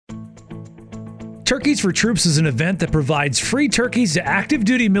Turkeys for Troops is an event that provides free turkeys to active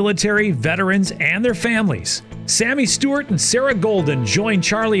duty military, veterans, and their families. Sammy Stewart and Sarah Golden join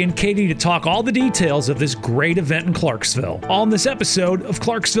Charlie and Katie to talk all the details of this great event in Clarksville. All in this episode of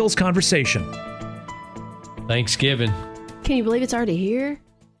Clarksville's Conversation. Thanksgiving. Can you believe it's already here?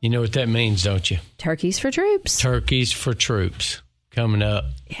 You know what that means, don't you? Turkeys for Troops. Turkeys for Troops coming up.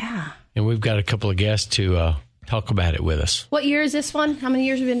 Yeah. And we've got a couple of guests to talk about it with us. What year is this one? How many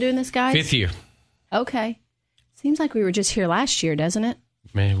years have we been doing this, guys? 5th year. Okay. Seems like we were just here last year, doesn't it?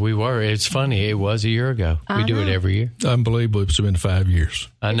 Man, we were. It's funny. It was a year ago. We do it every year. Unbelievable. It's been 5 years.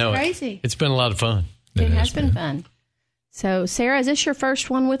 I know. Crazy. It's been a lot of fun. It has been fun. So, Sarah, is this your first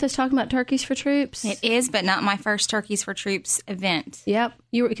one with us talking about Turkeys for Troops? It is, but not my first Turkeys for Troops event. Yep.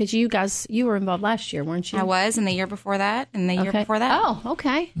 Because you were involved last year, weren't you? I was, and the year before that, and the year before that. Oh,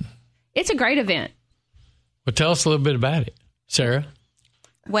 okay. It's a great event. Well, tell us a little bit about it, Sarah.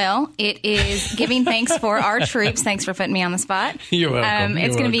 Well, it is giving thanks for our troops. Thanks for putting me on the spot. You're welcome.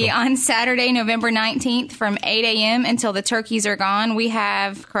 It's going to be on Saturday, November 19th from 8 a.m. until the turkeys are gone. We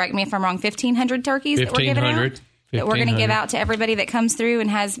have, correct me if I'm wrong, 1,500 turkeys that we're giving out. That we're going to give out to everybody that comes through and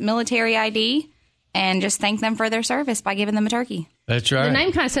has military ID, and just thank them for their service by giving them a turkey. That's right. The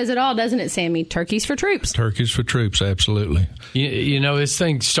name kind of says it all, doesn't it, Sammy? Turkeys for Troops. Turkeys for Troops, absolutely. You know, this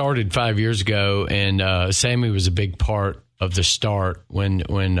thing started 5 years ago, and Sammy was a big part of the start when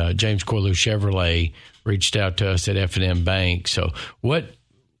James Corlew Chevrolet reached out to us at F&M Bank. So what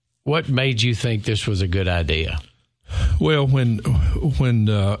made you think this was a good idea? Well, when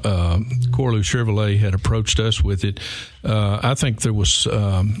Corlew Chevrolet had approached us with it, I think there was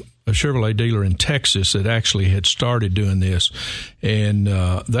a Chevrolet dealer in Texas that actually had started doing this, and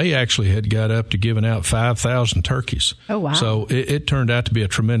they actually had got up to giving out 5,000 turkeys. Oh, wow. So it turned out to be a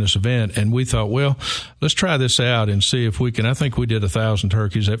tremendous event, and we thought, well, let's try this out and see if we can. I think we did 1,000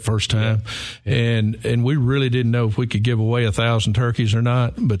 turkeys that first time, and we really didn't know if we could give away 1,000 turkeys or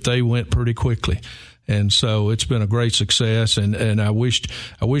not, but they went pretty quickly. And so it's been a great success, and I wish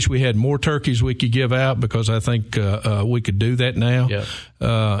we had more turkeys we could give out, because I think we could do that now. Yep.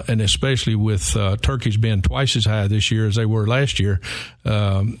 And especially with turkeys being twice as high this year as they were last year,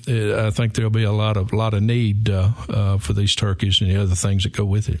 I think there'll be a lot of need for these turkeys and the other things that go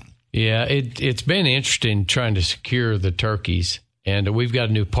with it. Yeah, it's been interesting trying to secure the turkeys. And we've got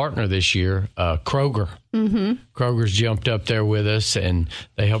a new partner this year, Kroger. Mm-hmm. Kroger's jumped up there with us, and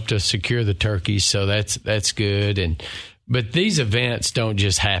they helped us secure the turkeys, so that's good. But these events don't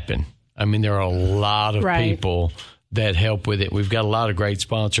just happen. I mean, there are a lot of people that help with it. We've got a lot of great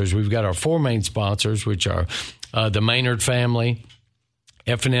sponsors. We've got our 4 main sponsors, which are the Maynard family,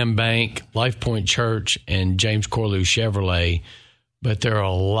 F&M Bank, Life Point Church, and James Corlew Chevrolet. But there are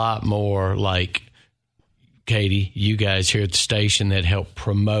a lot more, like Katie, you guys here at the station, that help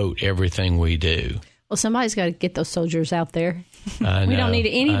promote everything we do. Well, somebody's got to get those soldiers out there. I know, we don't need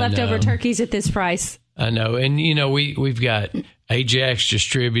any leftover turkeys at this price. I know. And, you know, we've got Ajax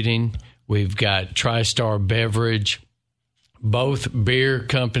Distributing. We've got TriStar Beverage. Both beer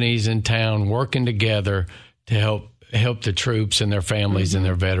companies in town working together to help the troops and their families and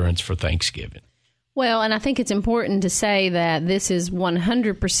their veterans for Thanksgiving. Well, and I think it's important to say that this is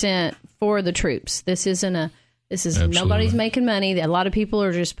 100% for the troops. This is Absolutely. Nobody's making money. A lot of people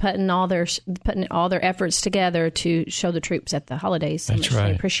are just putting all their efforts together to show the troops at the holidays. So That's right.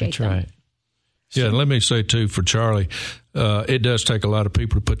 They appreciate them. Right. Yeah, and let me say, too, for Charlie, it does take a lot of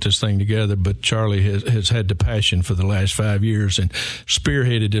people to put this thing together, but Charlie has had the passion for the last 5 years and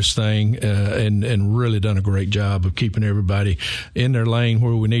spearheaded this thing and really done a great job of keeping everybody in their lane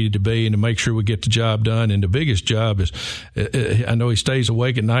where we needed to be and to make sure we get the job done. And the biggest job is, I know he stays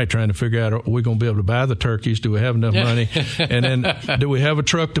awake at night trying to figure out, are we going to be able to buy the turkeys? Do we have enough money? And then do we have a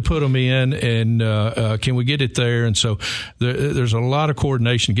truck to put them in? And can we get it there? And so there's a lot of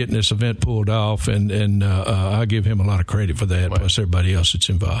coordination getting this event pulled off, and I give him a lot of credit for that, plus everybody else that's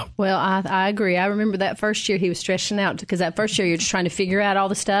involved. Well, I agree. I remember that first year he was stressing out, because that first year you're just trying to figure out all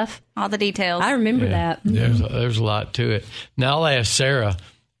the stuff. All the details. I remember that. Yeah. There's a lot to it. Now I'll ask Sarah,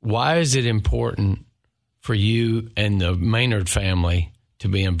 why is it important for you and the Maynard family to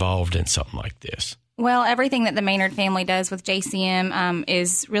be involved in something like this? Well, everything that the Maynard family does with JCM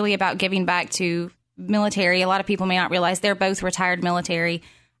is really about giving back to military. A lot of people may not realize they're both retired military.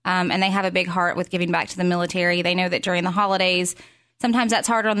 And they have a big heart with giving back to the military. They know that during the holidays, sometimes that's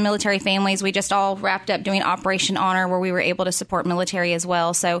harder on the military families. We just all wrapped up doing Operation Honor, where we were able to support military as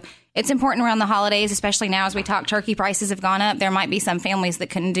well. So it's important around the holidays, especially now as we talk turkey prices have gone up. There might be some families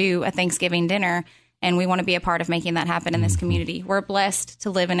that couldn't do a Thanksgiving dinner, and we want to be a part of making that happen in this community. We're blessed to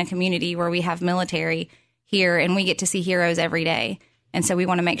live in a community where we have military here, and we get to see heroes every day. And so we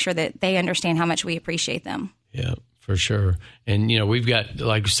want to make sure that they understand how much we appreciate them. Yeah, for sure. And, we've got,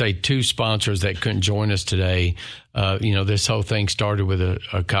 like I say, 2 sponsors that couldn't join us today. This whole thing started with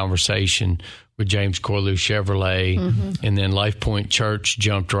a conversation with James Corlew Chevrolet, and then Life Point Church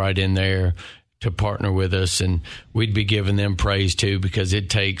jumped right in there to partner with us, and we'd be giving them praise too, because it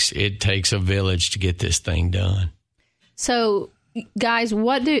takes a village to get this thing done. So, guys,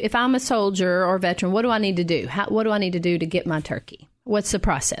 if I'm a soldier or veteran, what do I need to do? What do I need to do to get my turkey? What's the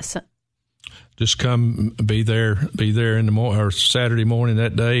process? Just come, be there in the or Saturday morning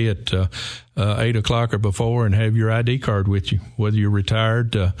that day at 8 o'clock or before, and have your ID card with you. Whether you're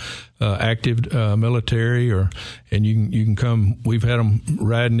retired, active military, and you can come. We've had them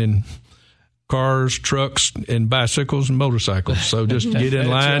riding in cars, trucks, and bicycles and motorcycles. So just get in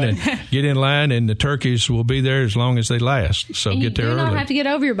line and the turkeys will be there as long as they last. So get there early. You don't have to get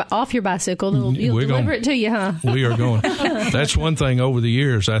off your bicycle. You'll deliver it to you, huh? We are going. That's one thing over the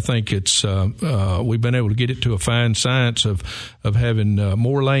years. I think it's we've been able to get it to a fine science of having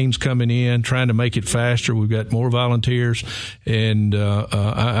more lanes coming in, trying to make it faster. We've got more volunteers, and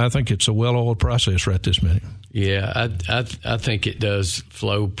I think it's a well-oiled process right this minute. Yeah, I think it does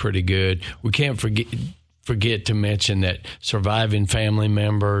flow pretty good. We can't forget to mention that surviving family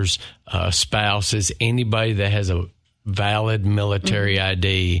members, spouses, anybody that has a valid military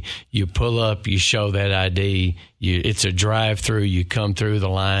ID, you pull up, you show that ID, it's a drive-through, you come through the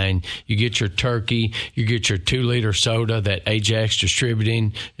line, you get your turkey, you get your 2-liter soda that Ajax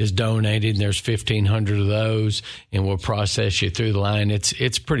Distributing is donating. There's 1,500 of those, and we'll process you through the line.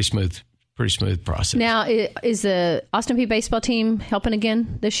 It's pretty smooth process. Now, is the Austin Peay baseball team helping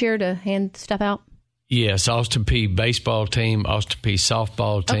again this year to hand stuff out? Yes, Austin Peay baseball team, Austin Peay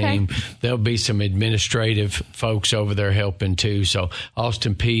softball team. Okay. There'll be some administrative folks over there helping too. So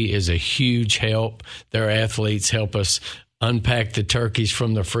Austin Peay is a huge help. Their athletes help us unpack the turkeys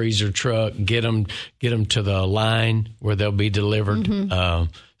from the freezer truck, get them to the line where they'll be delivered.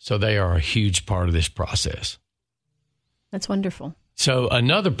 So they are a huge part of this process. That's wonderful. So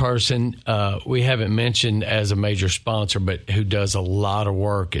another person we haven't mentioned as a major sponsor, but who does a lot of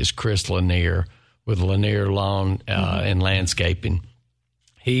work, is Chris Lanier with Lanier Lawn and Landscaping.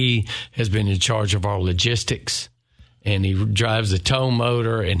 He has been in charge of our logistics, and he drives the tow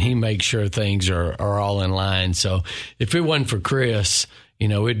motor, and he makes sure things are all in line. So if it wasn't for Chris,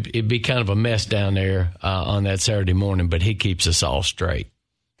 it'd be kind of a mess down there on that Saturday morning, but he keeps us all straight.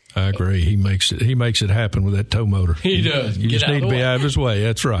 I agree. He makes it happen with that tow motor. He does. You just need to be out of his way.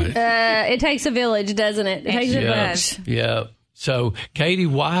 That's right. It takes a village, doesn't it? It takes a village. Yeah. So, Katie,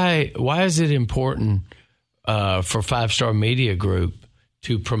 why is it important for Five Star Media Group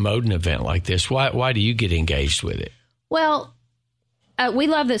to promote an event like this? Why do you get engaged with it? Well, we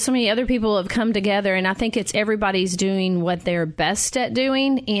love that so many other people have come together, and I think it's everybody's doing what they're best at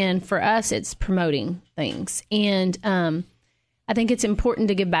doing. And for us, it's promoting things. And I think it's important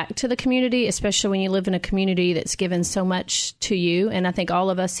to give back to the community, especially when you live in a community that's given so much to you. And I think all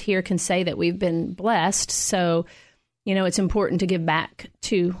of us here can say that we've been blessed. So, it's important to give back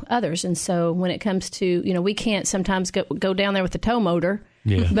to others. And so when it comes to, we can't sometimes go down there with the tow motor,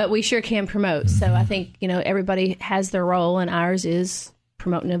 but we sure can promote. So I think, everybody has their role, and ours is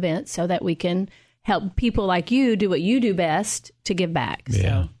promoting events so that we can help people like you do what you do best, to give back.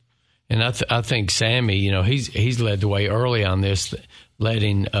 Yeah. So. And I think Sammy, he's led the way early on this,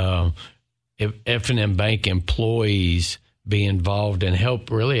 letting F&M Bank employees be involved and help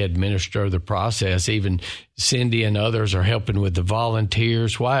really administer the process. Even Cindy and others are helping with the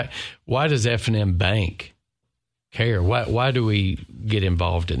volunteers. Why does F&M Bank care? Why do we get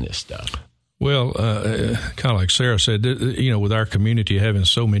involved in this stuff? Well, kind of like Sarah said, with our community having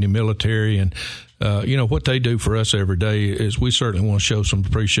so many military and what they do for us every day is we certainly want to show some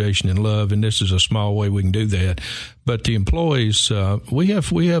appreciation and love, and this is a small way we can do that. But the employees, we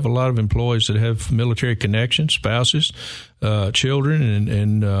have a lot of employees that have military connections, spouses, children,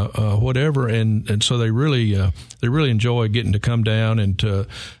 and whatever, and so they really enjoy getting to come down and to.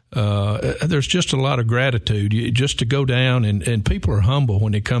 There's just a lot of gratitude just to go down, and people are humble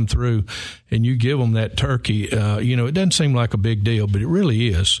when they come through and you give them that turkey. It doesn't seem like a big deal, but it really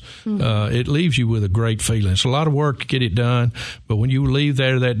is. It leaves you with a great feeling. It's a lot of work to get it done, but when you leave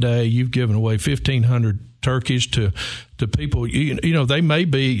there that day, you've given away 1,500 turkeys to people. They may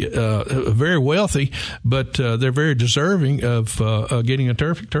be very wealthy, but they're very deserving of getting a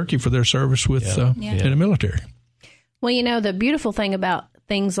turkey for their service in the military. Well, the beautiful thing about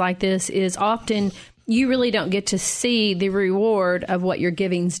things like this is often you really don't get to see the reward of what your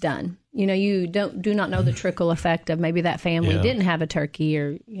giving's done. You do not know the trickle effect of maybe that family didn't have a turkey,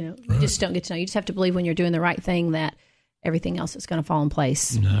 or you just don't get to know. You just have to believe when you're doing the right thing that everything else is going to fall in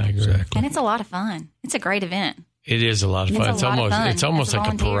place. No, I agree. Exactly. And it's a lot of fun. It's a great event. It is a lot of fun. It's almost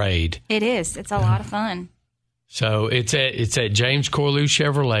like a parade. It is. It's a lot of fun. So it's at James Corlew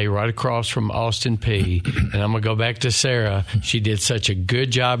Chevrolet right across from Austin P. And I'm going to go back to Sarah. She did such a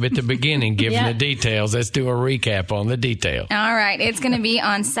good job at the beginning giving the details. Let's do a recap on the detail. All right. It's going to be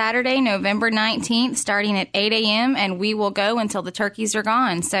on Saturday, November 19th, starting at 8 a.m., and we will go until the turkeys are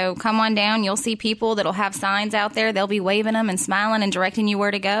gone. So come on down. You'll see people that'll have signs out there. They'll be waving them and smiling and directing you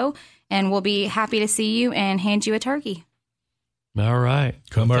where to go. And we'll be happy to see you and hand you a turkey. All right.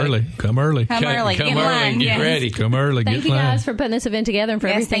 Come early. Come early. Come Get early. Get ready. Come early. Thank you guys for putting this event together and for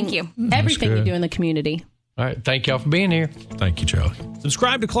everything. Thank you. Everything you do in the community. All right. Thank y'all for being here. Thank you, Charlie.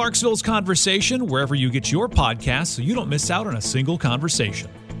 Subscribe to Clarksville's Conversation wherever you get your podcasts so you don't miss out on a single conversation.